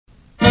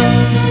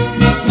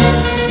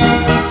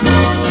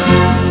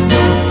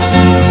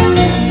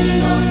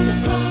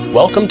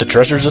Welcome to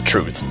Treasures of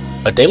Truth,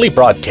 a daily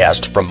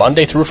broadcast from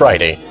Monday through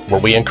Friday, where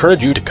we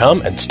encourage you to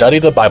come and study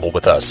the Bible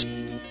with us.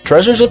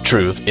 Treasures of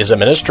Truth is a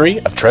ministry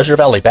of Treasure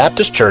Valley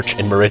Baptist Church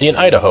in Meridian,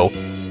 Idaho,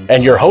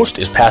 and your host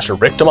is Pastor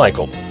Rick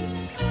DeMichael.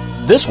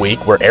 This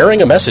week, we're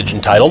airing a message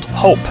entitled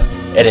Hope,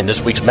 and in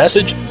this week's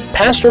message,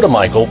 Pastor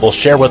DeMichael will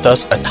share with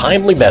us a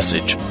timely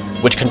message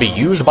which can be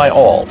used by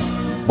all.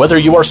 Whether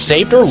you are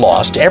saved or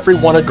lost,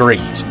 everyone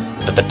agrees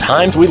that the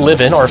times we live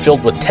in are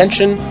filled with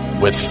tension,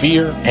 with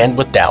fear, and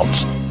with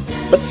doubts.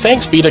 But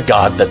thanks be to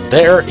God that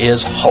there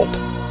is hope.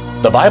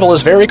 The Bible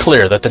is very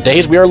clear that the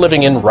days we are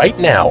living in right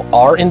now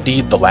are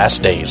indeed the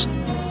last days.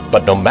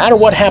 But no matter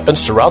what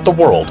happens throughout the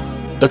world,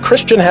 the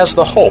Christian has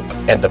the hope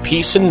and the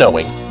peace in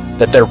knowing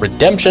that their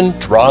redemption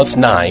draweth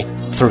nigh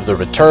through the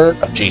return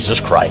of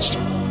Jesus Christ.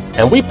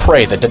 And we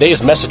pray that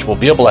today's message will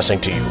be a blessing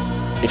to you.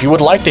 If you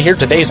would like to hear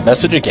today's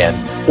message again,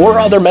 or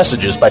other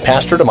messages by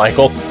Pastor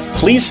DeMichael,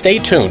 please stay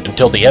tuned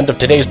until the end of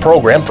today's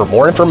program for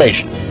more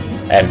information.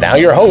 And now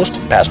your host,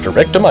 Pastor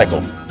Rick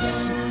DeMichael.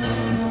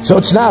 So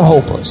it's not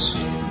hopeless.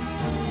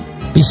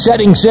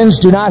 Besetting sins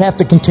do not have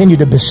to continue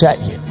to beset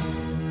you.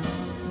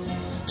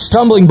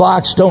 Stumbling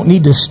blocks don't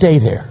need to stay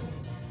there.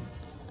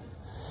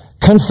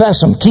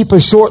 Confess them. Keep a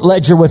short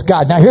ledger with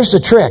God. Now here's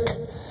the trick.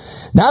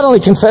 Not only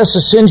confess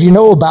the sins you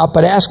know about,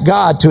 but ask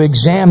God to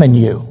examine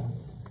you.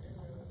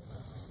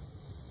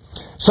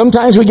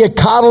 Sometimes we get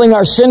coddling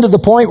our sin to the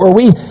point where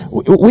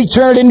we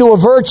turn it into a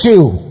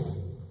virtue.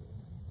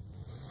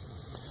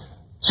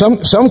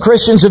 Some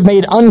Christians have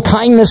made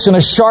unkindness and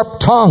a sharp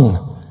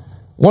tongue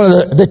one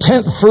of the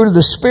 10th fruit of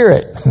the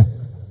Spirit.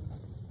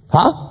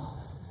 Huh?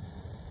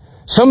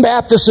 Some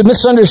Baptists have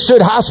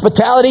misunderstood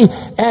hospitality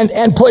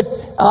and put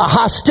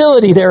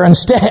hostility there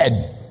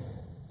instead.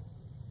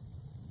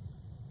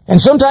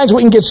 And sometimes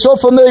we can get so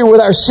familiar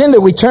with our sin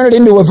that we turn it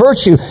into a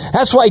virtue.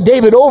 That's why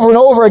David over and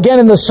over again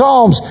in the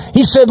Psalms,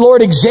 he said,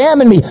 Lord,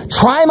 examine me,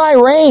 try my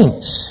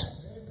reins.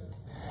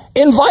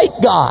 Invite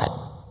God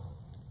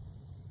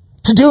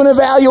to do an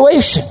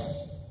evaluation.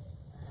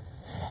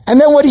 And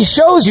then what he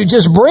shows you,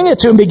 just bring it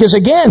to him, because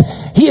again,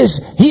 he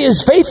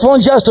is faithful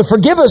and just to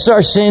forgive us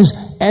our sins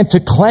and to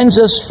cleanse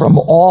us from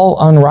all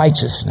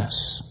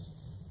unrighteousness.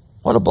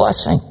 What a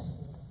blessing.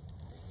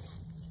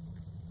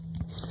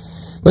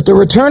 But the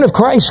return of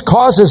Christ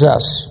causes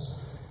us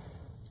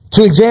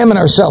to examine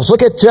ourselves.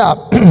 Look at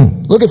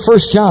 1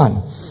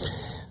 John.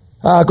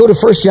 Go to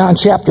 1 John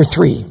chapter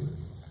 3.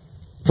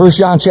 1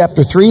 John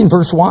chapter 3 and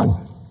verse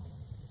 1.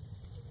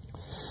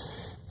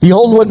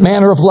 Behold, what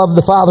manner of love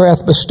the Father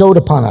hath bestowed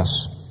upon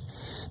us,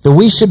 that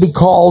we should be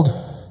called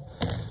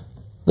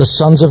the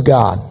sons of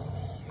God.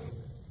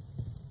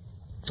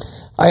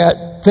 I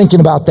got thinking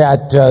about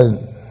that.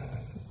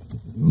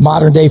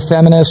 Modern day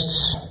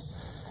feminists,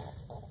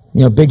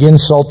 big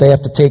insult, they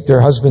have to take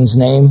their husband's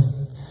name.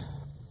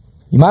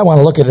 You might want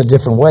to look at it a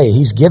different way.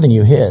 He's given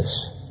you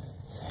his.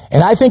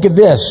 And I think of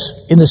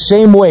this in the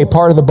same way,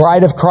 part of the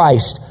bride of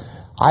Christ.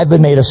 I've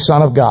been made a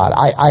son of God.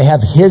 I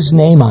have his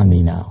name on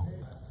me now.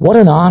 What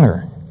an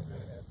honor.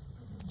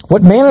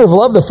 What manner of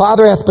love the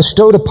Father hath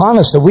bestowed upon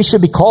us, that we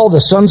should be called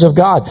the sons of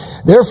God.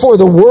 Therefore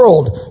the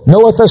world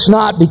knoweth us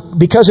not,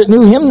 because it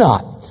knew him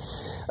not.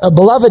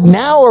 Beloved,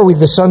 now are we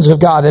the sons of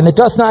God, and it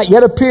doth not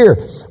yet appear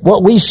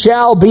what we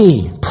shall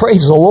be.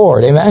 Praise the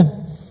Lord. Amen.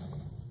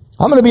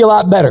 I'm going to be a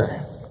lot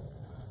better.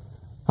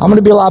 I'm going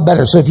to be a lot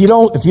better. So if you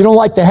don't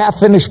like the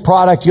half-finished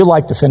product, you'll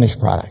like the finished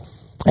product.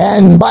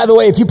 And by the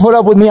way, if you put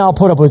up with me, I'll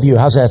put up with you.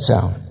 How's that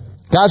sound?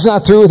 God's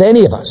not through with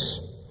any of us.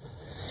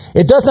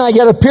 It doth not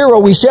yet appear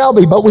what we shall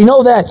be, but we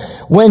know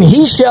that when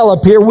he shall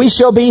appear, we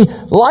shall be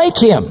like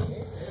him.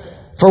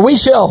 For we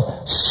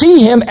shall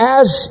see him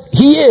as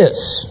he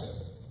is.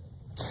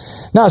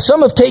 Now,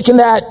 some have taken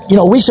that,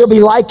 we shall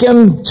be like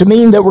him to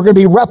mean that we're going to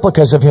be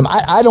replicas of him.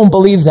 I don't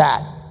believe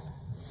that.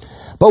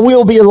 But we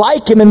will be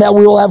like him in that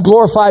we will have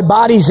glorified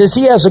bodies as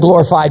he has a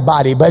glorified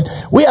body. But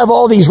we have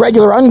all these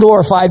regular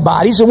unglorified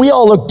bodies, and we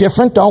all look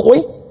different, don't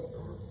we?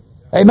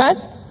 Amen?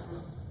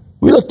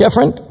 We look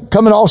different,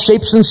 come in all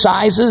shapes and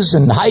sizes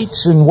and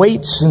heights and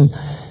weights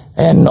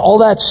and all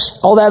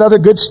that other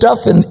good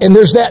stuff. And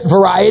there's that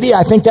variety.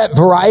 I think that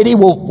variety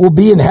will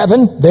be in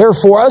heaven there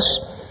for us.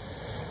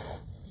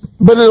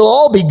 But it'll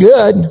all be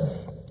good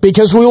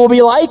because we will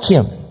be like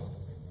him.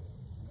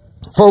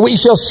 For we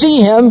shall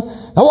see him,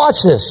 now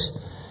watch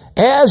this,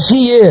 as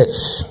he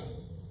is.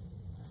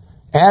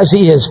 As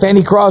he is.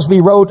 Fanny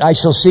Crosby wrote, I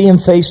shall see him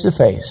face to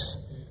face.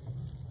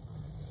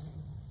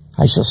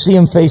 I shall see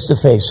him face to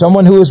face.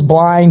 Someone who is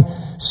blind,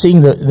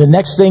 seeing the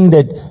next thing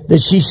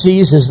that she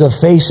sees is the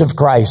face of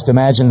Christ.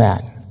 Imagine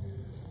that.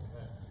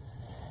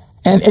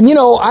 And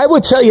I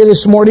would tell you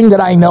this morning that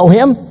I know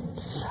him.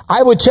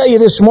 I would tell you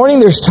this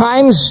morning there's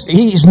times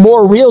he's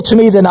more real to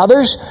me than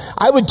others.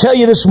 I would tell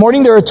you this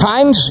morning there are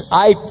times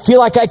I feel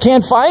like I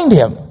can't find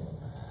him.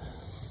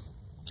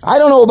 I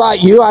don't know about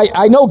you.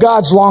 I know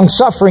God's long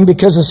suffering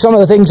because of some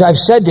of the things I've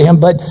said to him,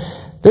 but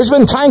there's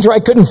been times where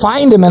I couldn't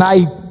find him, and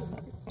I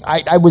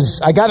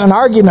got in an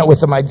argument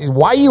with him.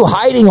 Why are you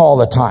hiding all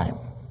the time?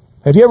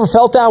 Have you ever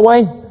felt that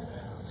way?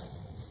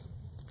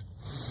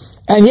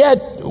 And yet,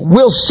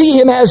 we'll see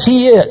him as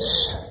he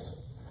is.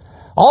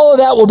 All of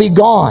that will be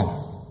gone.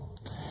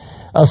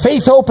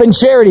 Faith, hope, and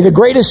charity. The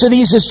greatest of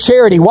these is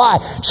charity. Why?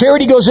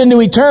 Charity goes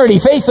into eternity.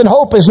 Faith and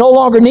hope is no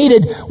longer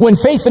needed when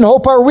faith and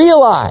hope are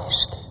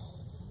realized.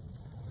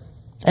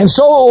 And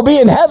so it will be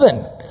in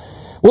heaven.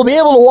 We'll be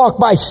able to walk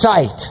by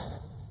sight.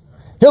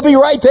 He'll be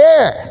right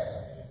there.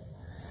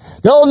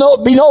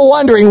 There'll be no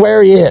wondering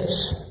where he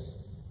is.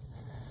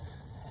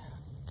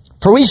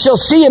 For we shall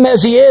see him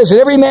as he is,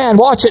 and every man,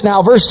 watch it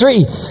now, verse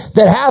 3,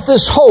 that hath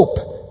this hope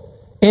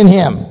in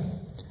him.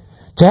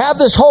 To have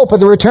this hope of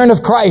the return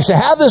of Christ, to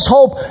have this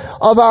hope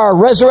of our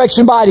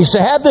resurrection bodies,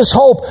 to have this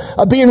hope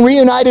of being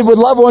reunited with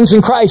loved ones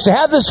in Christ, to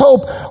have this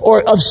hope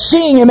of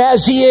seeing him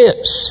as he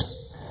is,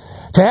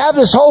 to have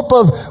this hope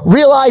of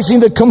realizing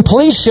the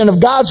completion of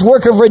God's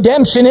work of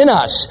redemption in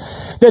us,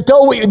 that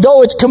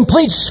though it's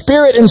complete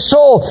spirit and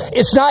soul,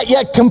 it's not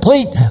yet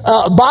complete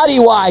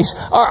body-wise.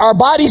 Our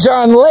bodies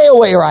are on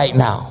layaway right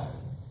now,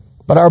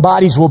 but our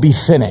bodies will be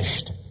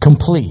finished,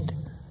 complete,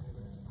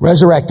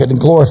 resurrected and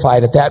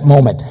glorified at that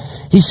moment.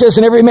 He says,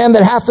 and every man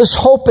that hath this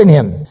hope in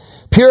him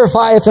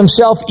purifieth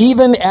himself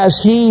even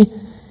as he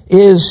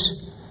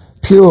is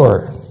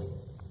pure.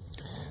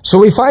 So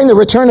we find the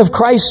return of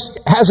Christ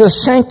has a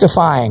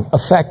sanctifying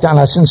effect on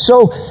us. And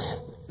so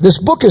this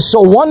book is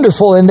so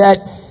wonderful in that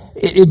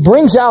it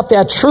brings out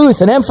that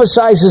truth and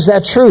emphasizes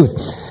that truth.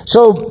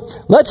 So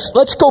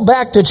let's go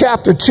back to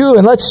chapter 2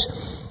 and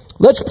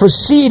let's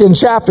proceed in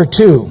chapter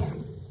 2.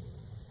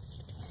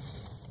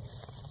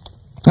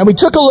 And we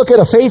took a look at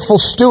a faithful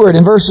steward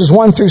in verses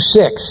 1 through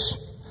 6.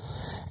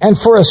 And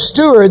for a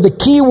steward, the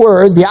key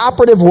word, the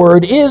operative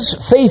word is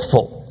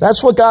faithful.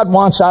 That's what God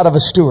wants out of a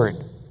steward.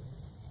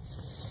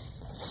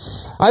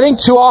 I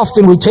think too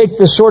often we take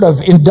this sort of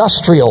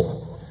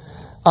industrial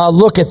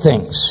look at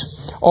things,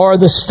 or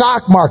the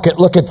stock market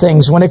look at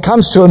things when it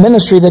comes to a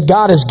ministry that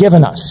God has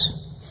given us.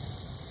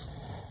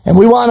 And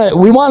we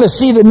want to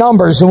see the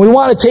numbers, and we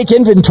want to take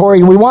inventory,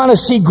 and we want to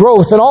see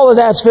growth, and all of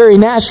that's very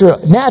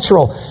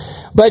natural.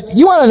 But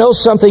you want to know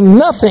something?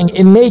 Nothing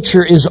in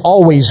nature is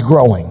always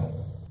growing.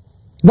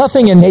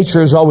 Nothing in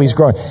nature is always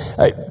growing.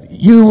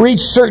 You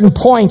reach certain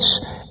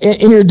points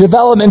in your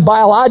development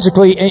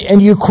biologically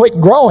and you quit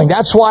growing.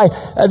 That's why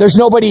there's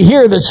nobody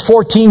here that's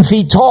 14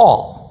 feet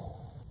tall.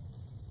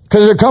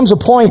 Because there comes a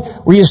point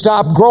where you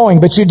stop growing,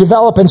 but you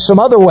develop in some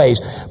other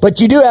ways. But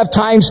you do have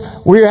times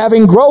where you're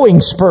having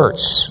growing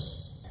spurts.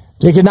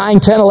 Take a 9,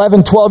 10,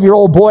 11,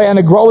 12-year-old boy on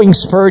a growing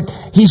spurt.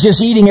 He's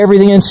just eating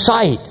everything in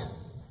sight.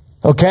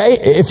 Okay?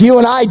 If you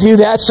and I do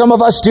that, some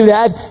of us do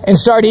that, and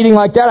start eating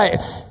like that,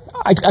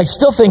 I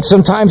still think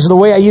sometimes of the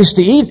way I used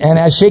to eat, and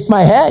I shake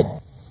my head.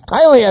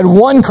 I only had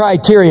one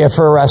criteria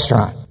for a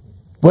restaurant,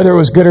 whether it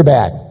was good or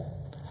bad.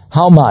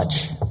 How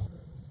much?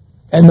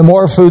 And the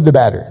more food, the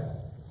better.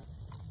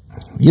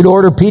 You'd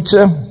order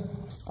pizza,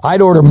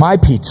 I'd order my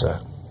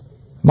pizza,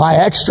 my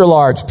extra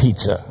large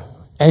pizza,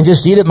 and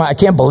just eat it. I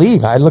can't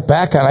believe I look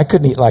back on it, I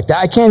couldn't eat like that.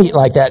 I can't eat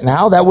like that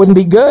now. That wouldn't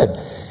be good.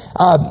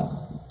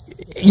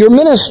 Your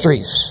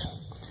ministries.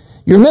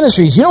 You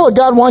know what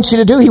God wants you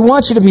to do? He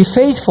wants you to be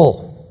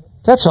faithful.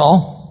 That's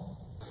all.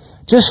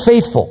 Just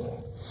faithful.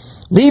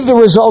 Leave the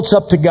results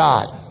up to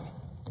God.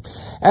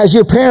 As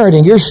you're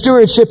parenting, your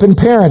stewardship in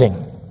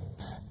parenting.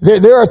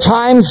 There are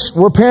times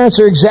where parents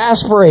are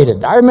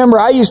exasperated. I remember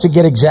I used to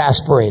get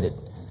exasperated.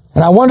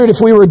 And I wondered if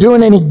we were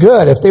doing any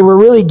good, if they were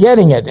really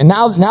getting it. And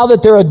now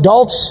that they're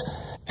adults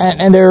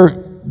and they're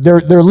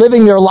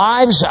living their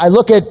lives, I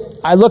look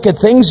at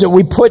things that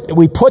we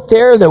put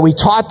there, that we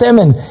taught them,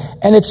 and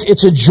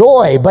it's a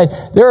joy.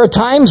 But there are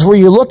times where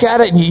you look at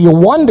it and you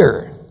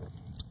wonder,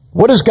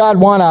 what does God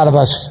want out of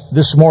us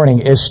this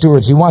morning as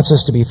stewards? He wants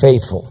us to be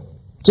faithful.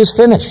 Just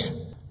finish.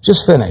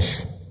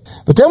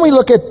 But then we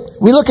look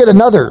at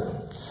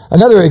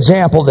another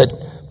example that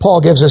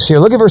Paul gives us here.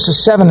 Look at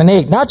verses 7 and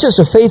 8. Not just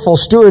a faithful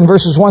steward in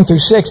verses 1 through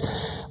 6,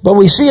 but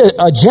we see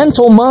a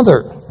gentle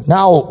mother.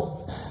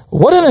 Now,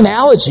 what an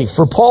analogy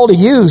for Paul to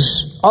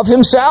use of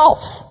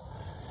himself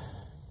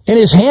in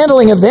his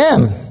handling of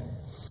them.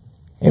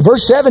 In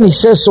verse 7 he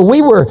says, so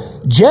we were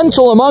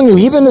gentle among you,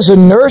 even as a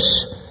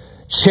nurse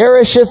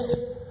cherisheth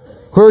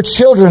her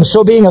children,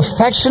 so being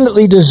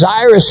affectionately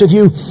desirous of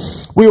you,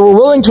 we were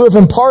willing to have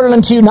imparted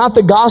unto you not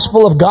the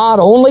gospel of God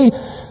only,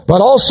 but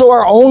also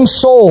our own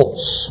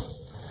souls,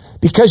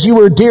 because you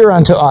were dear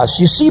unto us.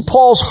 You see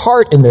Paul's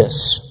heart in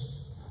this.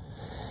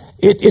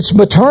 It's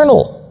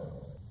maternal.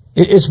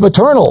 It's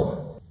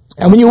maternal.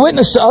 And when you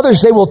witness to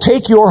others, they will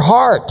take your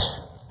heart,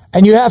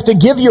 and you have to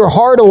give your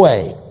heart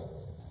away.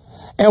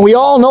 And we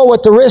all know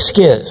what the risk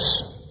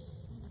is.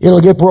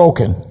 It'll get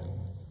broken.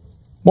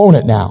 Won't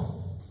it now?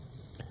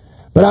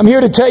 But I'm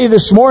here to tell you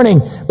this morning,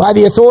 by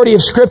the authority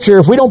of Scripture,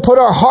 if we don't put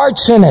our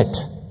hearts in it,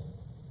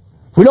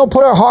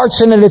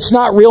 it's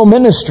not real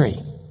ministry.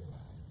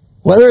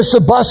 Whether it's a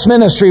bus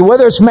ministry,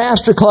 whether it's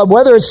Master Club,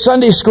 whether it's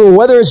Sunday school,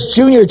 whether it's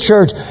junior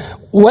church,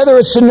 whether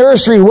it's a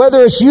nursery,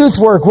 whether it's youth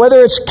work,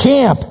 whether it's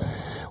camp,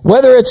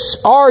 whether it's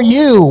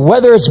RU,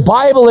 whether it's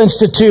Bible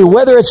Institute,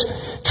 whether it's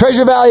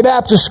Treasure Valley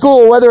Baptist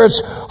School, whether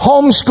it's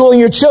homeschooling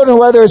your children,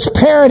 whether it's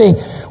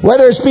parenting,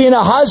 whether it's being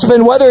a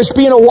husband, whether it's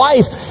being a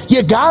wife,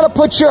 you got to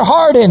put your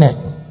heart in it.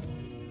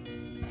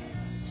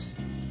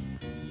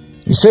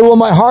 You say, will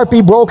my heart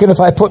be broken if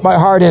I put my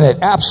heart in it?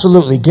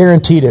 Absolutely,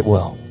 guaranteed it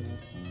will.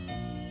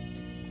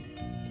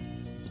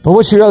 But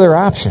what's your other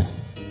option?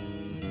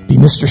 Be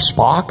Mr.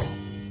 Spock?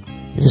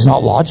 It is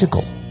not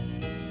logical.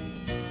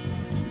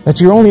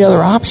 That's your only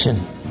other option.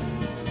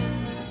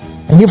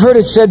 And you've heard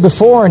it said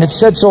before, and it's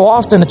said so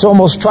often, it's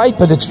almost trite,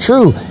 but it's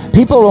true.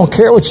 People don't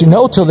care what you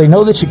know till they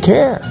know that you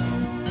care.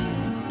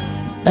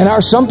 And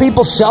are some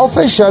people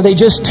selfish? Are they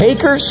just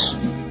takers?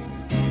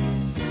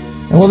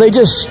 And will they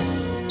just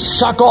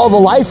suck all the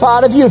life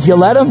out of you if you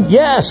let them?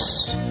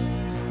 Yes.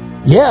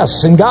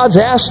 Yes, and God's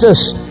asked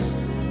us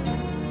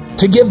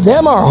to give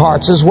them our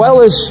hearts as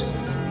well as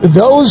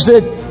those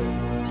that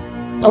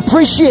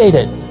appreciate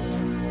it.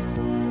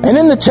 And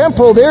in the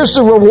temporal, there's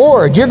the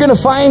reward. You're going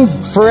to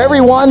find for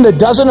everyone that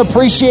doesn't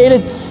appreciate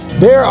it,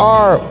 there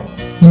are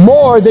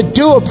more that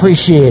do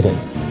appreciate it.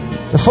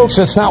 But folks,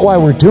 that's not why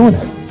we're doing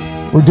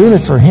it. We're doing it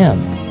for Him.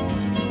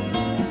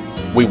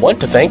 We want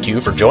to thank you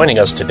for joining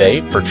us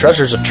today for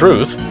Treasures of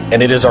Truth,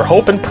 and it is our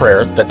hope and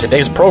prayer that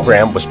today's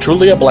program was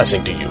truly a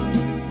blessing to you.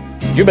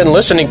 You've been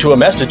listening to a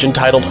message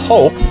entitled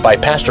Hope by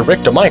Pastor Rick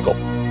DeMichael.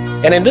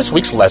 And in this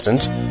week's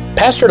lessons,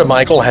 Pastor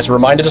DeMichael has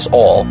reminded us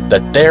all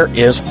that there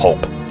is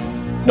hope.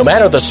 No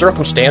matter the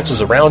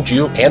circumstances around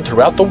you and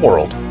throughout the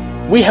world,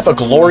 we have a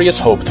glorious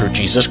hope through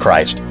Jesus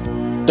Christ.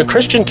 The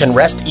Christian can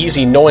rest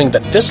easy knowing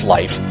that this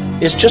life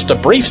is just a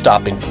brief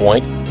stopping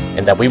point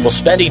and that we will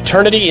spend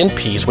eternity in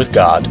peace with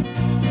God.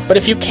 But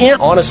if you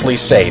can't honestly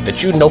say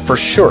that you know for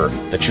sure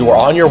that you are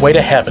on your way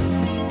to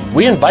heaven,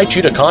 we invite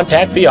you to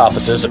contact the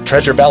offices of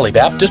Treasure Valley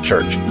Baptist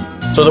Church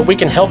so that we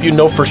can help you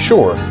know for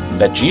sure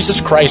that Jesus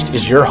Christ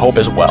is your hope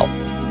as well.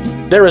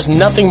 There is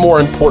nothing more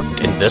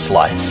important in this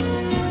life.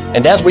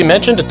 And as we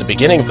mentioned at the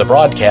beginning of the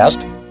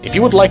broadcast, if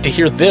you would like to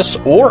hear this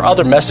or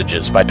other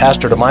messages by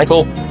Pastor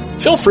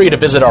DeMichael, feel free to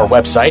visit our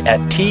website at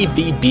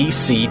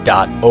tvbc.org.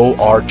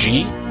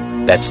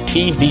 That's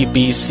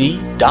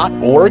tvbc.org.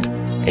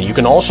 And you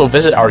can also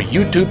visit our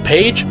YouTube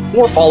page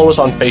or follow us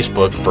on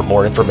Facebook for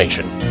more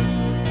information.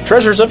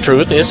 Treasures of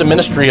Truth is a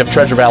ministry of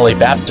Treasure Valley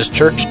Baptist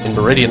Church in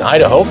Meridian,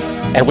 Idaho,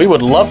 and we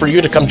would love for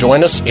you to come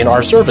join us in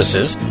our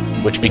services,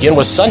 which begin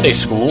with Sunday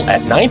school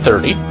at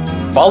 9:30,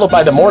 followed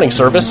by the morning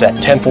service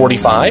at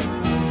 10:45.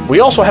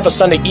 We also have a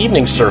Sunday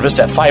evening service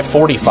at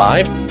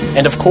 5:45,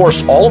 and of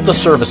course, all of the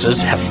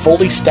services have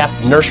fully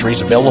staffed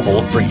nurseries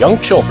available for young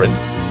children,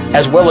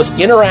 as well as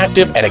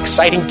interactive and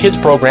exciting kids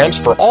programs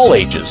for all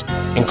ages,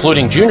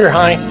 including junior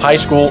high, high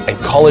school, and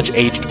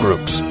college-aged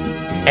groups.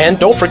 And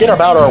don't forget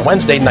about our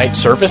Wednesday night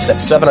service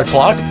at 7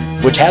 o'clock,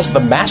 which has the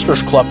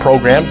Masters Club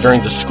program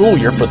during the school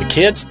year for the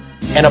kids,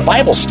 and a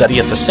Bible study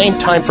at the same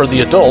time for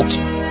the adults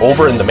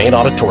over in the main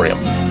auditorium.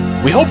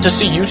 We hope to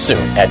see you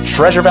soon at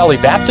Treasure Valley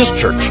Baptist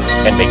Church,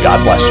 and may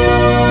God bless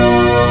you.